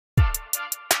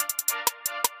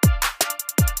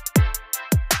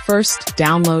First,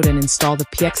 download and install the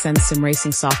PXN sim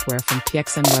racing software from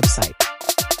PXN website.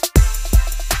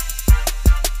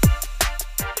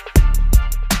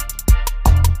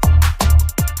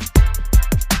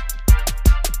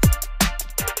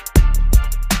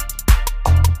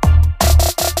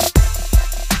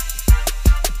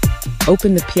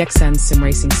 Open the PXN sim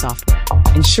racing software.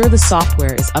 Ensure the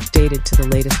software is updated to the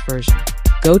latest version.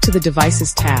 Go to the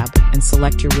Devices tab and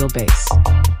select your wheelbase.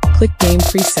 Click Game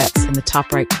Presets in the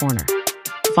top right corner.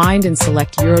 Find and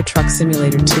select Euro Truck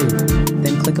Simulator 2,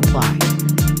 then click Apply.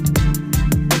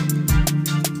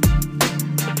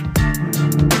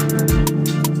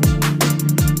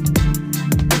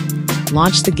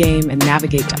 Launch the game and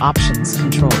navigate to Options,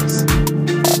 Controls.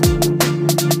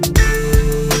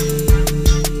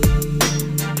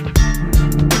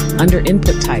 Under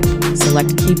Input Type,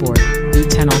 select Keyboard,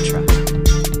 V10 Ultra.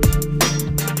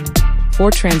 For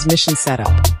transmission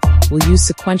setup, we'll use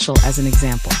sequential as an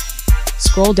example.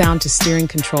 Scroll down to Steering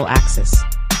Control Axis,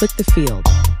 click the field,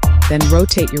 then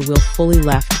rotate your wheel fully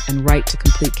left and right to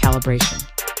complete calibration.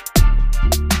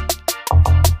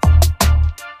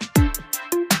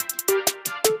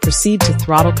 Proceed to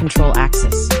Throttle Control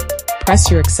Axis.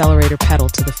 Press your accelerator pedal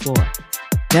to the floor.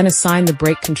 Then assign the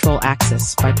brake control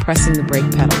axis by pressing the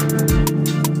brake pedal.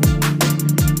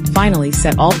 Finally,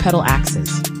 set all pedal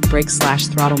axes,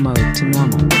 brake/throttle mode to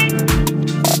normal.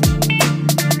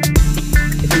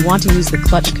 If you want to use the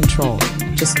clutch control,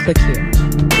 just click here.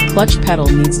 The clutch pedal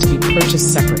needs to be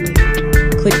purchased separately.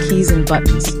 Click Keys and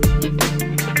Buttons.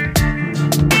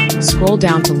 Scroll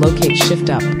down to locate Shift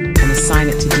Up and assign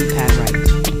it to D-pad right.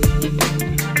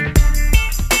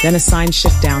 Then assign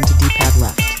Shift Down to D-pad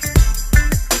left.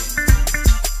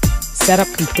 Setup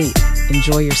complete.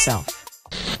 Enjoy yourself.